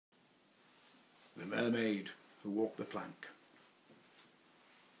Mermaid who walked the plank.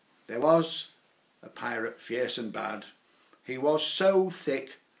 There was a pirate fierce and bad. He was so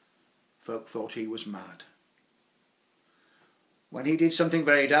thick, folk thought he was mad. When he did something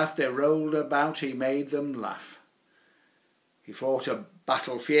very daft, they rolled about, he made them laugh. He fought a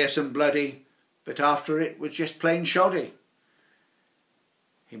battle fierce and bloody, but after it was just plain shoddy.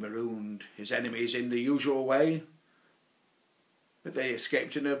 He marooned his enemies in the usual way, but they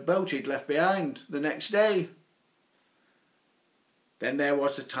escaped in a boat he'd left behind the next day. Then there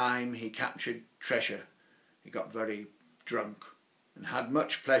was the time he captured treasure. He got very drunk and had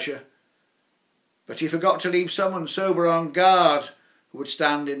much pleasure, but he forgot to leave someone sober on guard who would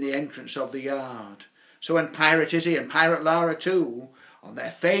stand in the entrance of the yard. So when Pirate Izzy and Pirate Lara too, on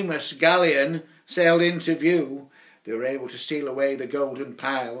their famous galleon, sailed into view, they were able to steal away the golden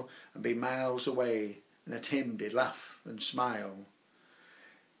pile and be miles away, and at him did laugh and smile.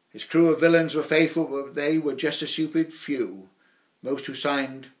 His crew of villains were faithful, but they were just a stupid few. Most who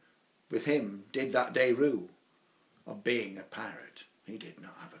signed with him did that day rue. Of being a pirate, he did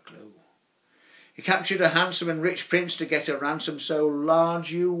not have a clue. He captured a handsome and rich prince to get a ransom so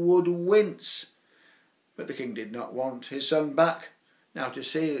large you would wince. But the king did not want his son back. Now to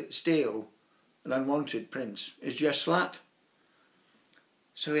steal an unwanted prince is just slack.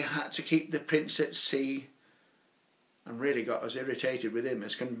 So he had to keep the prince at sea, and really got as irritated with him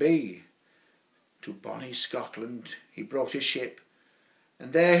as can be. To bonny Scotland he brought his ship,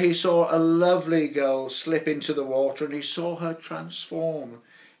 and there he saw a lovely girl slip into the water, and he saw her transform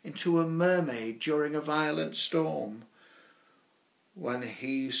into a mermaid during a violent storm. When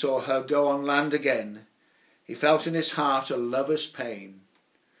he saw her go on land again, he felt in his heart a lover's pain.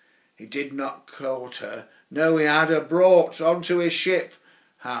 He did not court her, no, he had her brought onto his ship.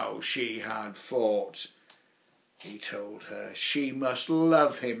 How she had fought! He told her she must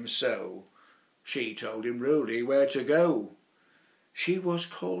love him so. She told him rudely where to go. She was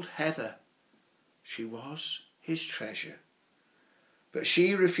called Heather. She was his treasure. But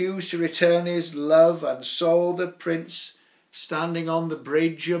she refused to return his love, and saw the prince standing on the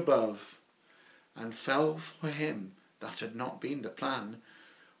bridge above, and fell for him. That had not been the plan.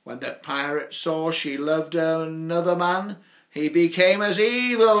 When the pirate saw she loved another man, he became as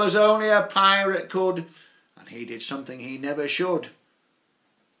evil as only a pirate could, and he did something he never should.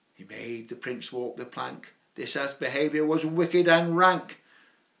 He made the prince walk the plank. This as behaviour was wicked and rank.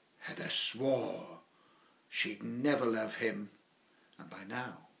 Heather swore she'd never love him, and by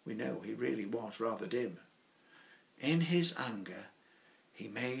now we know he really was rather dim. In his anger he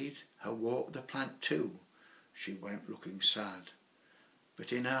made her walk the plank too. She went looking sad,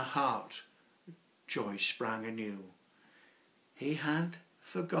 but in her heart joy sprang anew. He had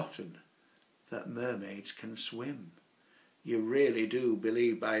forgotten that mermaids can swim. You really do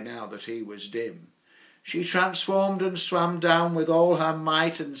believe by now that he was dim. She transformed and swam down with all her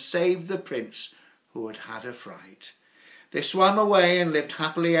might, and saved the prince who had had a fright. They swam away and lived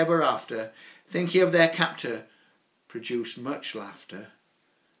happily ever after, thinking of their captor, produced much laughter,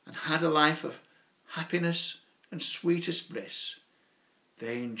 and had a life of happiness and sweetest bliss.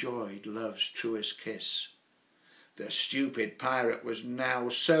 They enjoyed love's truest kiss. The stupid pirate was now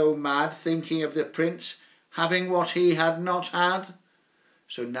so mad, thinking of the prince having what he had not had.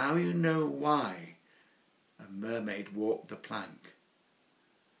 So now you know why a mermaid walked the plank.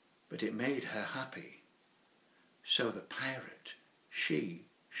 But it made her happy, so the pirate she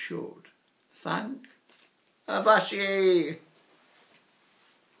should thank. Avast ye!